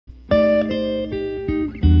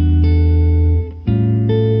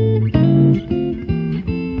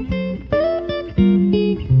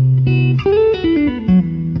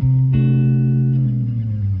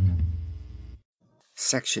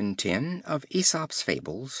Section 10 of Aesop's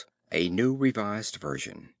Fables, a new revised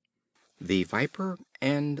version. The Viper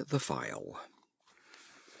and the File.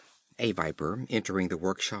 A Viper, entering the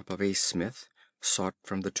workshop of a smith, sought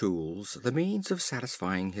from the tools the means of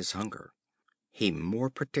satisfying his hunger. He more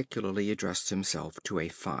particularly addressed himself to a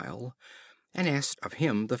File, and asked of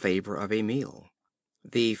him the favor of a meal.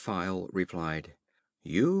 The File replied,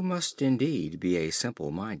 "You must indeed be a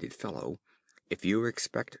simple-minded fellow, if you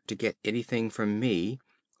expect to get anything from me,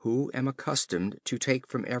 who am accustomed to take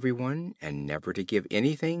from everyone and never to give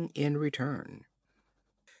anything in return."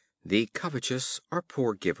 The covetous are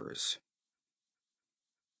poor givers.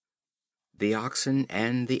 The Oxen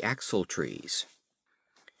and the Axle Trees.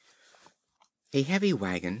 A heavy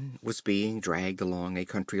wagon was being dragged along a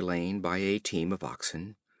country lane by a team of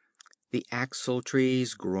oxen. The axle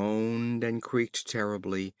trees groaned and creaked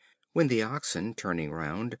terribly, when the oxen, turning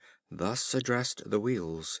round, thus addressed the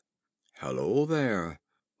wheels: "Hello there!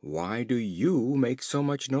 Why do you make so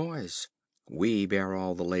much noise? We bear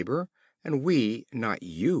all the labor, and we, not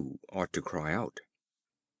you, ought to cry out."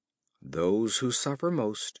 Those who suffer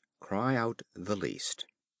most cry out the least.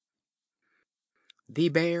 The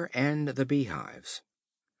Bear and the Beehives.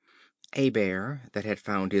 A Bear, that had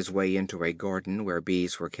found his way into a garden where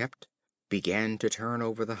bees were kept, began to turn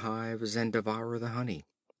over the hives and devour the honey.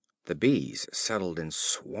 The bees settled in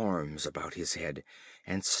swarms about his head,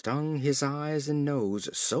 and stung his eyes and nose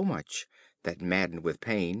so much that, maddened with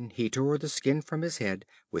pain, he tore the skin from his head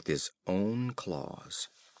with his own claws.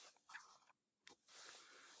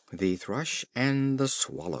 The Thrush and the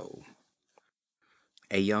Swallow.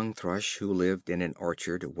 A young Thrush who lived in an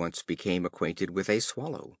orchard once became acquainted with a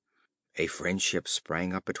Swallow. A friendship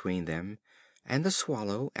sprang up between them, and the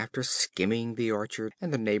Swallow, after skimming the orchard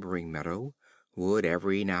and the neighboring meadow, would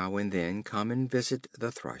every now and then come and visit the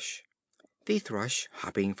Thrush. The Thrush,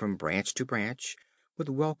 hopping from branch to branch, would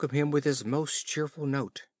welcome him with his most cheerful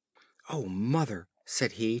note. "Oh, Mother,"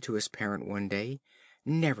 said he to his parent one day,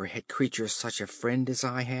 "never had creature such a friend as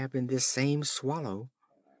I have in this same Swallow."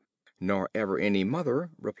 "Nor ever any mother,"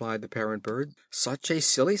 replied the parent bird, "such a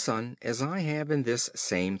silly son as I have in this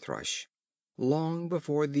same Thrush. Long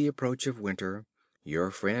before the approach of winter, your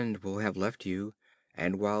friend will have left you,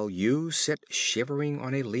 and while you sit shivering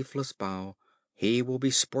on a leafless bough, he will be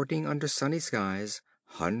sporting under sunny skies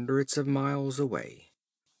hundreds of miles away."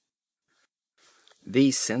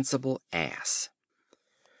 The Sensible Ass.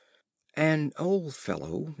 An old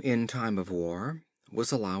fellow, in time of war,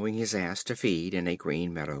 was allowing his Ass to feed in a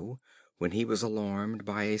green meadow, when he was alarmed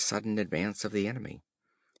by a sudden advance of the enemy.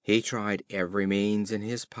 He tried every means in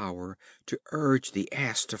his power to urge the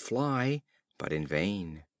Ass to fly, but in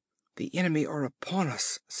vain. "The enemy are upon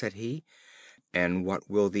us," said he. "And what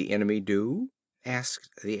will the enemy do?" asked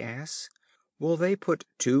the Ass. "Will they put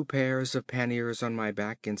 2 pairs of panniers on my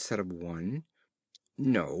back instead of 1?"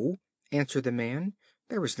 "No," answered the man,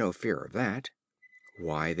 "there is no fear of that."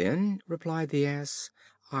 "Why, then," replied the Ass,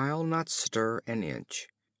 "I'll not stir an inch.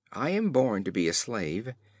 I am born to be a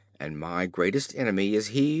slave, and my greatest enemy is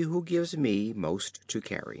he who gives me most to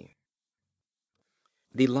carry."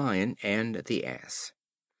 The Lion and the Ass.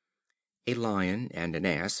 A Lion and an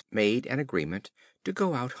Ass made an agreement to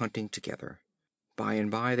go out hunting together. By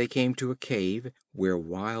and by they came to a cave where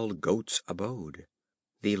wild goats abode.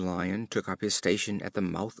 The Lion took up his station at the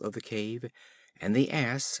mouth of the cave, and the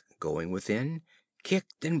Ass, going within,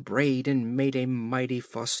 kicked and brayed and made a mighty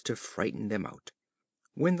fuss to frighten them out.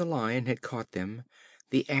 When the Lion had caught them,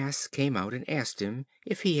 the Ass came out and asked him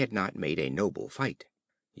if he had not made a noble fight.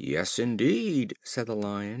 "Yes, indeed," said the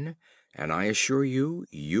Lion, "and I assure you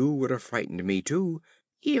you would have frightened me too,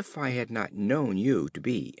 if I had not known you to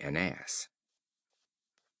be an Ass."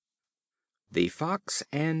 The Fox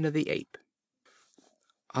and the Ape.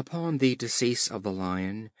 Upon the decease of the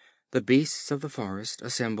Lion, the beasts of the forest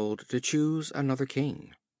assembled to choose another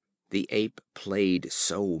king. The Ape played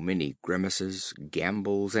so many grimaces,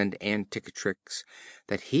 gambols, and antic tricks,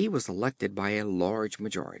 that he was elected by a large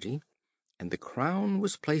majority, and the crown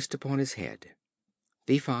was placed upon his head.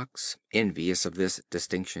 The Fox, envious of this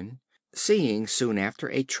distinction, seeing soon after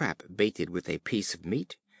a trap baited with a piece of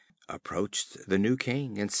meat, approached the new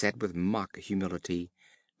king, and said with mock humility: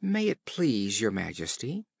 "May it please your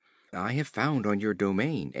majesty, I have found on your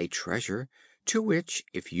domain a treasure, to which,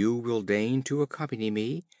 if you will deign to accompany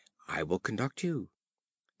me, I will conduct you."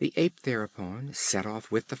 The Ape thereupon set off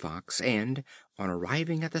with the Fox, and, on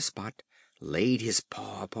arriving at the spot, laid his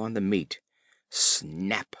paw upon the meat.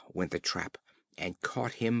 Snap went the trap, and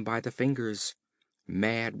caught him by the fingers.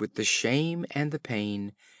 Mad with the shame and the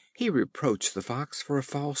pain, he reproached the Fox for a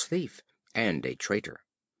false thief and a traitor.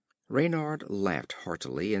 Reynard laughed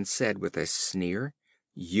heartily, and said with a sneer: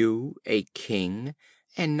 You, a king,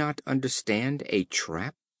 and not understand a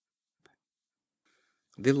trap?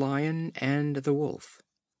 The Lion and the Wolf.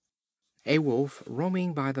 A Wolf,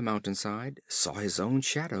 roaming by the mountainside, saw his own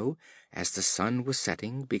shadow, as the sun was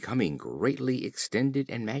setting, becoming greatly extended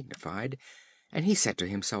and magnified, and he said to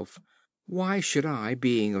himself, "Why should I,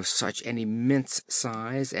 being of such an immense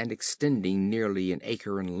size, and extending nearly an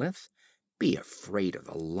acre in length, be afraid of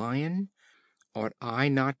the Lion? Ought I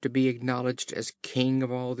not to be acknowledged as king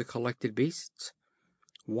of all the collected beasts?"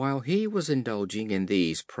 While he was indulging in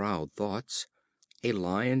these proud thoughts, a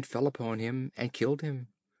Lion fell upon him and killed him.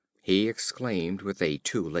 He exclaimed with a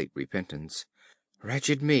too late repentance,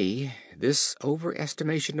 "Wretched me! This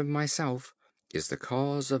overestimation of myself is the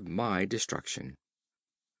cause of my destruction."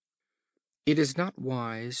 It is not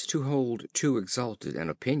wise to hold too exalted an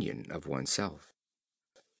opinion of oneself.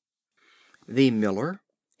 The Miller,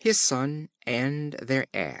 his Son, and their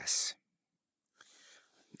Ass.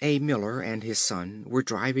 A Miller and his son were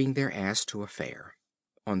driving their Ass to a fair.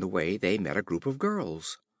 On the way they met a group of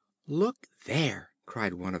girls. "Look there!"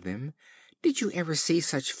 cried one of them. "Did you ever see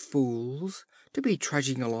such fools, to be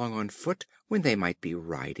trudging along on foot when they might be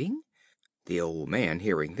riding?" The old man,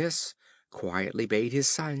 hearing this, quietly bade his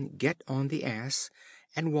son get on the Ass,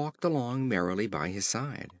 and walked along merrily by his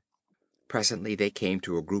side. Presently they came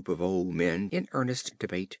to a group of old men in earnest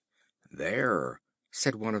debate. "There,"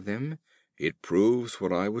 said one of them, "it proves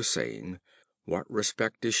what I was saying. What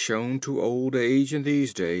respect is shown to old age in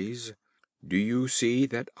these days? Do you see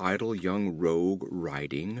that idle young rogue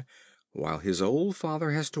riding, while his old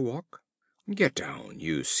father has to walk? Get down,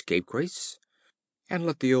 you scapegrace, and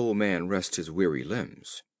let the old man rest his weary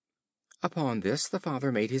limbs." Upon this the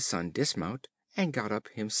father made his son dismount, and got up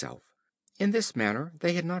himself. In this manner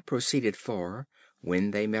they had not proceeded far,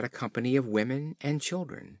 when they met a company of women and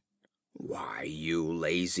children. "Why, you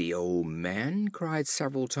lazy old man!" cried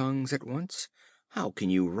several tongues at once, "how can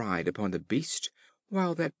you ride upon the beast,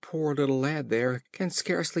 while that poor little lad there can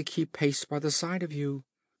scarcely keep pace by the side of you?"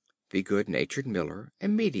 The good natured Miller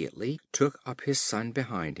immediately took up his son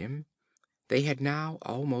behind him. They had now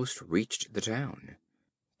almost reached the town.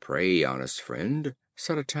 "Pray, honest friend,"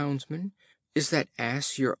 said a townsman, "is that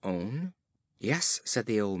Ass your own?" "Yes," said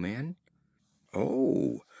the old man.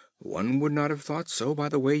 "Oh, one would not have thought so by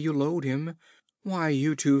the way you load him. Why,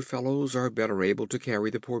 you two fellows are better able to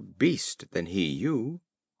carry the poor beast than he you."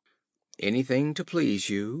 "Anything to please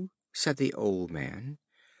you," said the old man.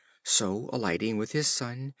 So, alighting with his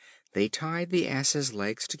son, they tied the Ass's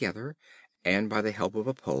legs together, and by the help of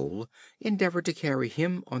a pole endeavored to carry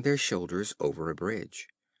him on their shoulders over a bridge.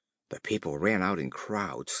 The people ran out in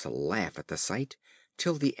crowds to laugh at the sight,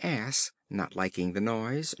 till the Ass, not liking the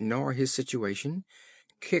noise, nor his situation,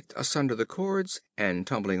 kicked asunder the cords, and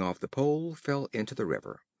tumbling off the pole, fell into the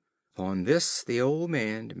river. On this the old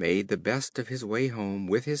man made the best of his way home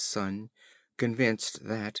with his son, convinced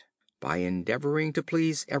that, by endeavoring to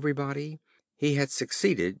please everybody, he had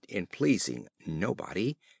succeeded in pleasing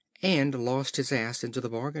nobody, and lost his Ass into the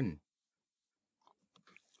bargain.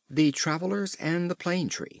 The Travelers and the Plane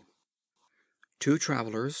Tree. Two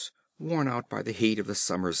Travelers, worn out by the heat of the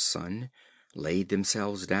summer's sun, laid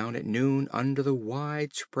themselves down at noon under the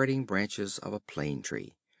wide spreading branches of a plane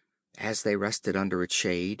tree. As they rested under its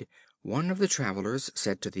shade, one of the Travelers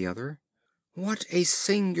said to the other: "What a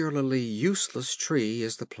singularly useless tree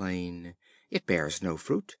is the plane! It bears no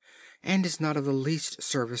fruit, and is not of the least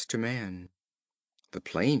service to man." The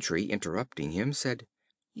Plane Tree, interrupting him, said: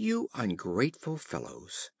 "You ungrateful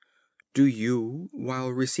fellows! Do you, while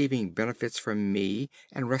receiving benefits from me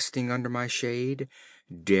and resting under my shade,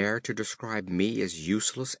 dare to describe me as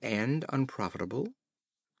useless and unprofitable?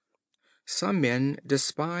 Some men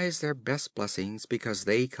despise their best blessings because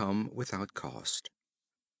they come without cost."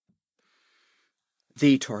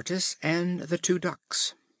 The Tortoise and the Two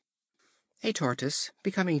Ducks. A Tortoise,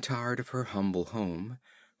 becoming tired of her humble home,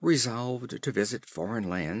 resolved to visit foreign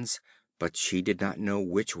lands, but she did not know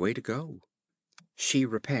which way to go. She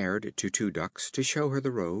repaired to two Ducks to show her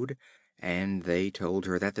the road, and they told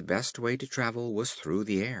her that the best way to travel was through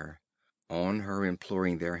the air. On her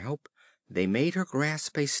imploring their help, they made her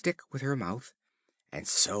grasp a stick with her mouth, and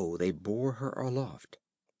so they bore her aloft.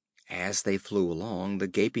 As they flew along, the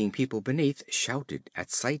gaping people beneath shouted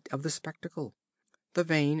at sight of the spectacle. The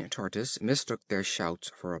vain Tortoise mistook their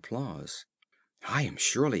shouts for applause. "I am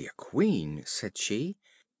surely a queen," said she;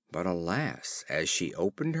 but alas! as she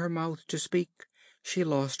opened her mouth to speak, she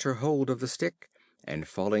lost her hold of the stick, and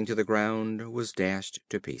falling to the ground was dashed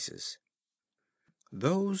to pieces.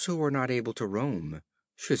 Those who are not able to roam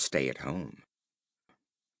should stay at home.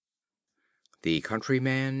 The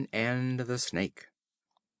Countryman and the Snake.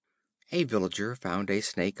 A villager found a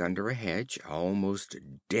Snake under a hedge, almost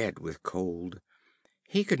dead with cold.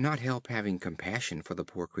 He could not help having compassion for the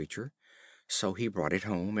poor creature, so he brought it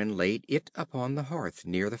home and laid it upon the hearth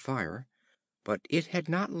near the fire. But it had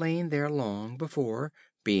not lain there long before,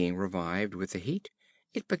 being revived with the heat,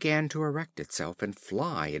 it began to erect itself and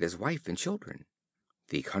fly at his wife and children.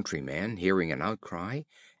 The countryman, hearing an outcry,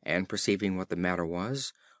 and perceiving what the matter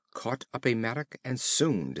was, caught up a mattock and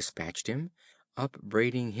soon dispatched him,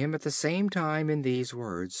 upbraiding him at the same time in these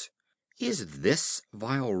words: "Is this,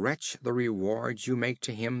 vile wretch, the reward you make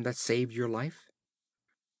to him that saved your life?"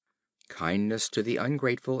 Kindness to the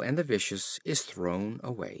ungrateful and the vicious is thrown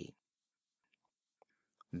away.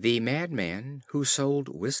 The Madman who sold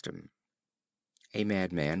Wisdom. A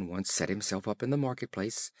Madman once set himself up in the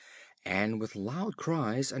marketplace, and with loud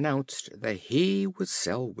cries announced that he would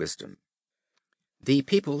sell wisdom. The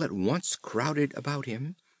people at once crowded about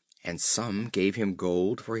him, and some gave him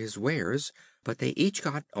gold for his wares, but they each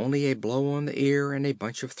got only a blow on the ear and a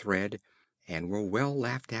bunch of thread, and were well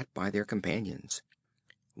laughed at by their companions.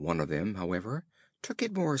 One of them, however, took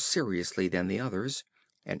it more seriously than the others,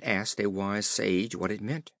 and asked a wise sage what it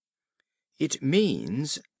meant. "It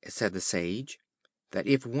means," said the sage, "that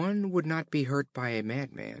if one would not be hurt by a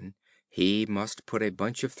madman, he must put a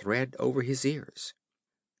bunch of thread over his ears."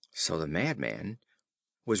 So the Madman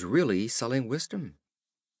was really selling wisdom.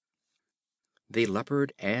 The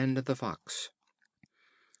Leopard and the Fox.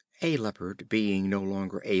 A Leopard, being no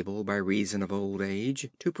longer able, by reason of old age,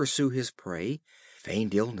 to pursue his prey,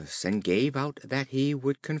 feigned illness, and gave out that he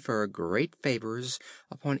would confer great favors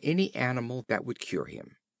upon any animal that would cure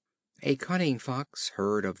him. A cunning Fox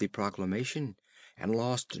heard of the proclamation, and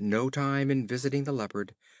lost no time in visiting the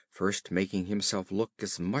Leopard, first making himself look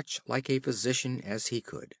as much like a physician as he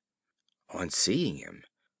could. On seeing him,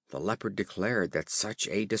 the Leopard declared that such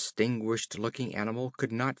a distinguished looking animal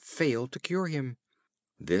could not fail to cure him.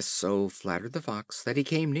 This so flattered the Fox that he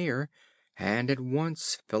came near, and at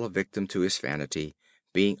once fell a victim to his vanity,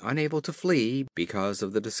 being unable to flee because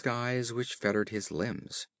of the disguise which fettered his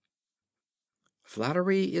limbs.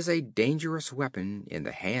 Flattery is a dangerous weapon in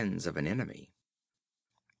the hands of an enemy.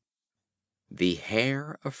 The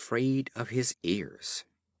Hare afraid of his ears.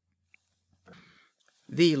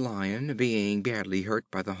 The Lion, being badly hurt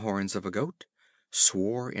by the horns of a goat,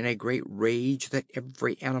 swore in a great rage that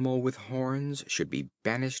every animal with horns should be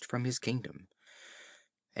banished from his kingdom.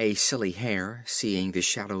 A silly Hare, seeing the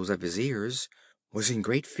shadows of his ears, was in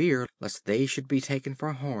great fear lest they should be taken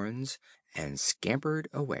for horns, and scampered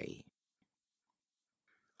away.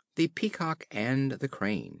 The Peacock and the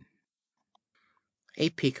Crane. A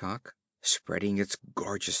Peacock, spreading its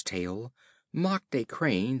gorgeous tail, mocked a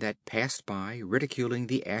Crane that passed by, ridiculing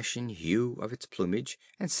the ashen hue of its plumage,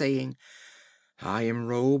 and saying: "I am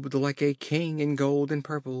robed like a king in gold and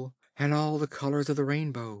purple, and all the colors of the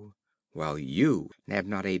rainbow, while you have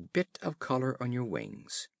not a bit of color on your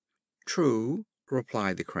wings." "True,"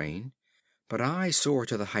 replied the Crane, "but I soar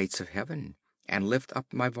to the heights of heaven, and lift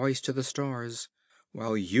up my voice to the stars,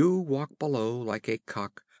 while you walk below like a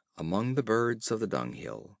cock among the birds of the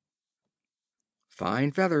dunghill."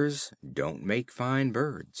 Fine feathers don't make fine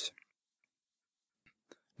birds.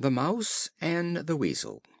 The Mouse and the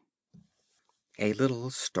Weasel. A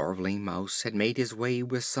little starveling Mouse had made his way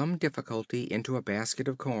with some difficulty into a basket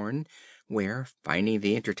of corn, where, finding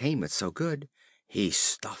the entertainment so good, he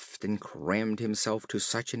stuffed and crammed himself to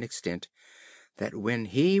such an extent that when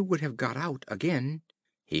he would have got out again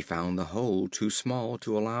he found the hole too small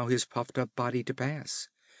to allow his puffed up body to pass.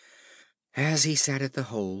 As he sat at the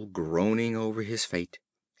hole, groaning over his fate,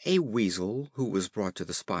 a Weasel, who was brought to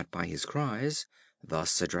the spot by his cries,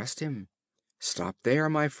 thus addressed him: "Stop there,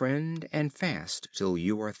 my friend, and fast till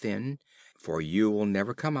you are thin, for you will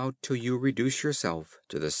never come out till you reduce yourself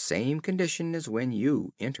to the same condition as when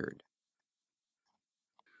you entered."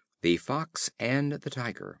 The Fox and the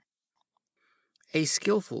Tiger. A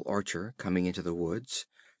skillful archer, coming into the woods,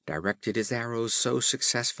 directed his arrows so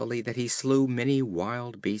successfully that he slew many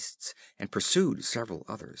wild beasts, and pursued several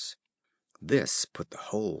others. This put the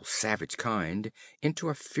whole savage kind into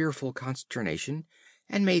a fearful consternation,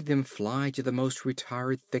 and made them fly to the most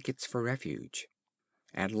retired thickets for refuge.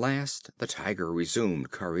 At last the Tiger resumed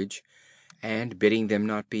courage, and, bidding them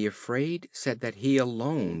not be afraid, said that he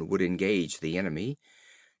alone would engage the enemy,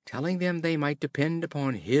 telling them they might depend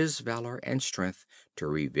upon his valor and strength to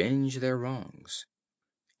revenge their wrongs.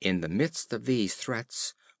 In the midst of these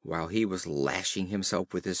threats, while he was lashing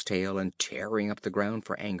himself with his tail and tearing up the ground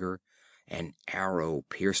for anger, an arrow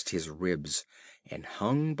pierced his ribs, and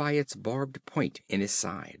hung by its barbed point in his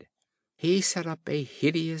side. He set up a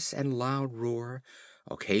hideous and loud roar,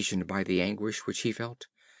 occasioned by the anguish which he felt,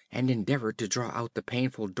 and endeavored to draw out the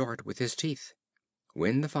painful dart with his teeth.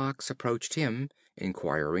 When the Fox approached him,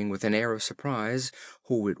 inquiring with an air of surprise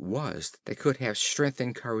who it was that could have strength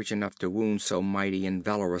and courage enough to wound so mighty and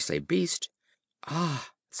valorous a beast,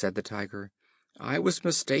 "Ah," said the Tiger, "I was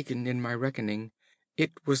mistaken in my reckoning.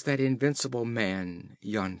 It was that invincible man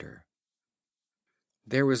yonder."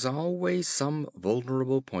 There is always some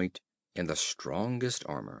vulnerable point in the strongest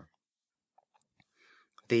armor.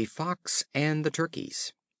 The Fox and the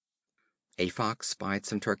Turkeys. A Fox spied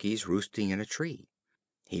some Turkeys roosting in a tree.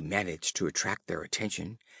 He managed to attract their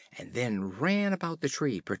attention, and then ran about the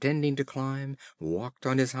tree, pretending to climb, walked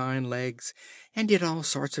on his hind legs, and did all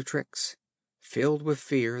sorts of tricks. Filled with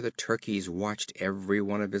fear, the Turkeys watched every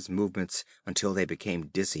one of his movements until they became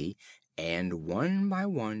dizzy, and one by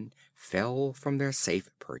one fell from their safe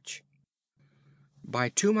perch. By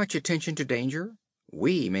too much attention to danger,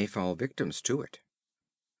 we may fall victims to it.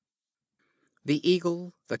 The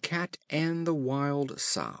Eagle, the Cat, and the Wild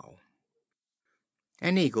Sow.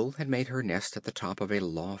 An Eagle had made her nest at the top of a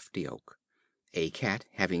lofty oak. A Cat,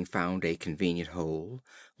 having found a convenient hole,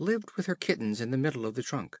 lived with her kittens in the middle of the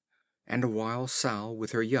trunk, and a Wild Sow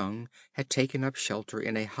with her young had taken up shelter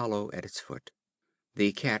in a hollow at its foot.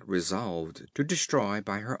 The Cat resolved to destroy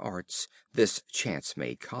by her arts this chance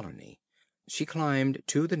made colony. She climbed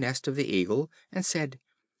to the nest of the Eagle, and said: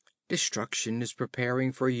 "Destruction is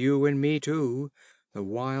preparing for you and me too. The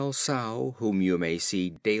Wild Sow, whom you may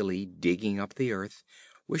see daily digging up the earth,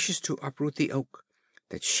 wishes to uproot the oak,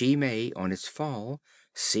 that she may, on its fall,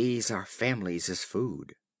 seize our families as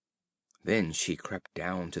food." Then she crept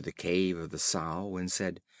down to the cave of the Sow, and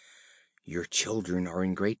said: "Your children are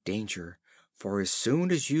in great danger, for as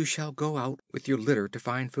soon as you shall go out with your litter to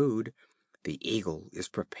find food, the Eagle is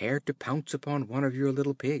prepared to pounce upon one of your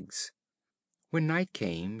little pigs." When night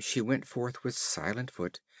came, she went forth with silent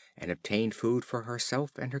foot, and obtained food for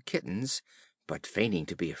herself and her kittens; but, feigning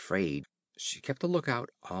to be afraid, she kept a lookout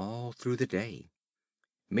all through the day.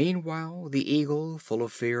 Meanwhile the Eagle, full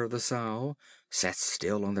of fear of the Sow, sat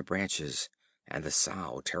still on the branches, and the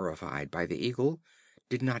Sow, terrified by the Eagle,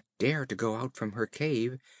 did not dare to go out from her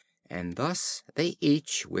cave, and thus they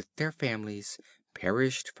each, with their families,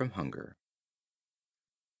 perished from hunger.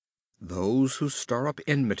 Those who stir up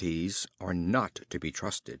enmities are not to be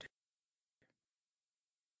trusted.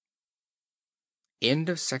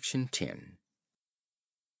 Section 10